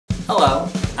Hello,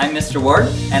 I'm Mr. Ward,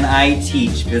 and I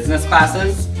teach business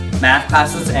classes, math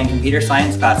classes, and computer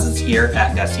science classes here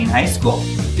at Gustine High School.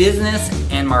 Business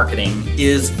and marketing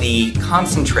is the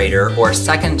concentrator, or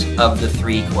second of the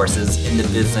three courses in the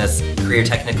Business Career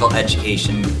Technical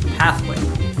Education Pathway.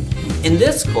 In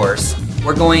this course,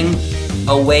 we're going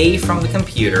away from the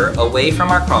computer, away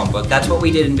from our Chromebook. That's what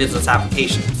we did in business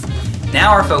applications.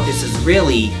 Now our focus is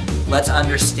really, let's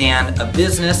understand a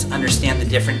business, understand the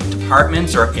different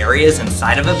departments or areas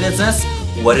inside of a business.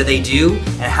 What do they do,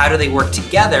 and how do they work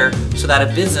together so that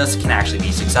a business can actually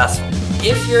be successful?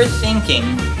 If you're thinking,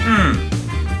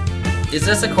 is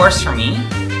this a course for me?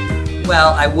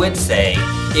 Well, I would say,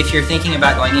 if you're thinking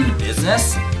about going into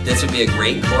business, this would be a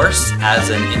great course as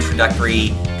an introductory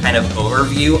kind of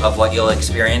overview of what you'll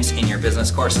experience in your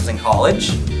business courses in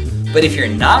college. But if you're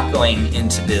not going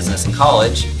into business in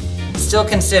college, still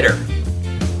consider.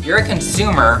 You're a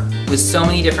consumer with so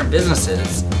many different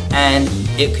businesses, and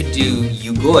it could do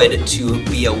you good to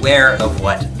be aware of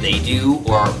what they do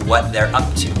or what they're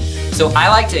up to. So I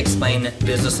like to explain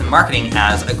business and marketing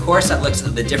as a course that looks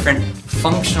at the different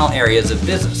functional areas of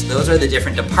business. Those are the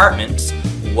different departments.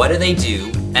 What do they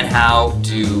do, and how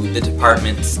do the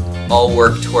departments all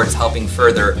work towards helping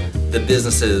further the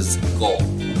business's goal?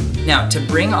 Now, to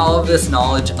bring all of this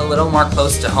knowledge a little more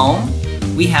close to home,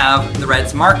 we have the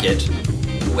Reds Market,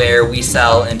 where we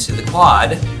sell into the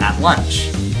quad at lunch.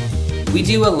 We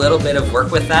do a little bit of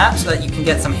work with that so that you can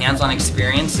get some hands-on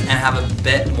experience and have a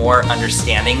bit more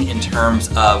understanding in terms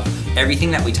of everything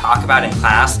that we talk about in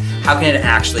class. How can it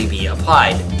actually be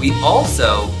applied? We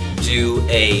also do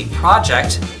a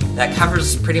project that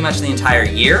covers pretty much the entire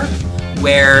year,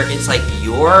 where it's like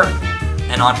you're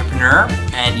an entrepreneur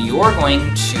and you're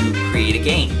going to create a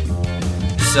game.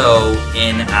 So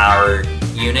in our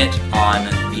unit on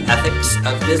the ethics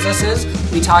of businesses,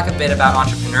 we talk a bit about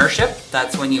entrepreneurship.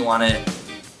 That's when you want to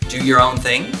do your own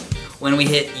thing. When we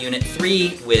hit unit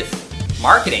 3 with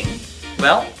marketing,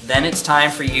 well, then it's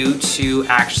time for you to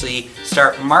actually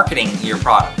start marketing your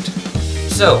product.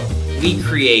 So we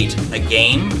create a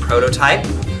game prototype,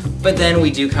 but then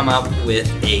we do come up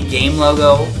with a game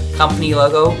logo, company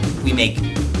logo. We make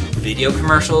video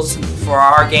commercials for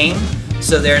our game.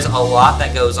 So there's a lot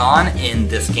that goes on in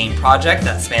this game project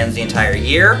that spans the entire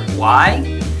year.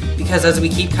 Why? Because as we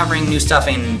keep covering new stuff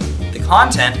in the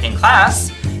content in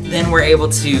class, then we're able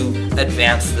to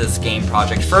advance this game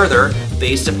project further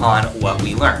based upon what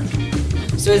we learned.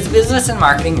 So is business and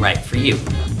marketing right for you?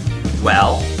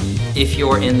 Well, if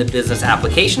you're in the business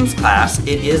applications class,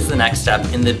 it is the next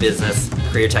step in the Business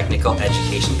Career Technical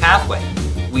Education Pathway.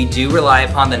 We do rely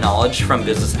upon the knowledge from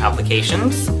business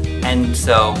applications, and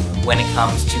so when it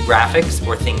comes to graphics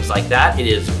or things like that, it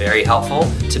is very helpful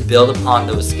to build upon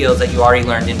those skills that you already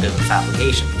learned in business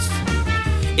applications.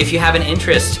 If you have an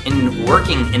interest in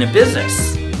working in a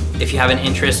business, if you have an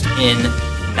interest in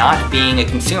not being a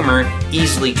consumer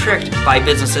easily tricked by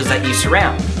businesses that you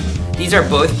surround, these are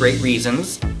both great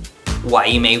reasons why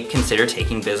you may consider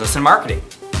taking business and marketing.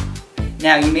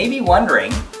 Now, you may be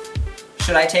wondering,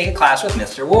 should I take a class with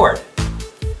Mr. Ward?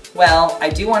 Well, I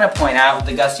do want to point out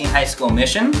the Gustine High School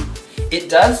mission. It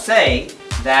does say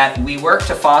that we work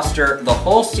to foster the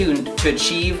whole student to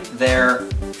achieve their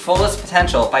fullest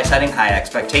potential by setting high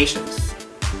expectations.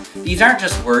 These aren't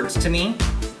just words to me.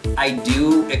 I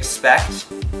do expect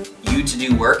you to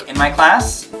do work in my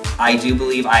class. I do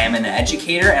believe I am an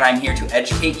educator, and I'm here to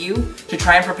educate you to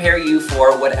try and prepare you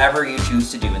for whatever you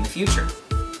choose to do in the future.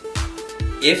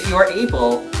 If you're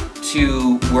able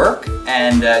to work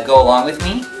and go along with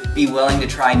me, be willing to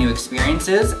try new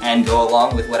experiences and go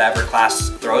along with whatever class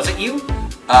throws at you,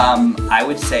 I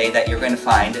would say that you're going to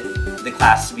find the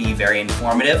class to be very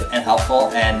informative and helpful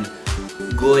and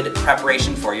good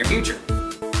preparation for your future.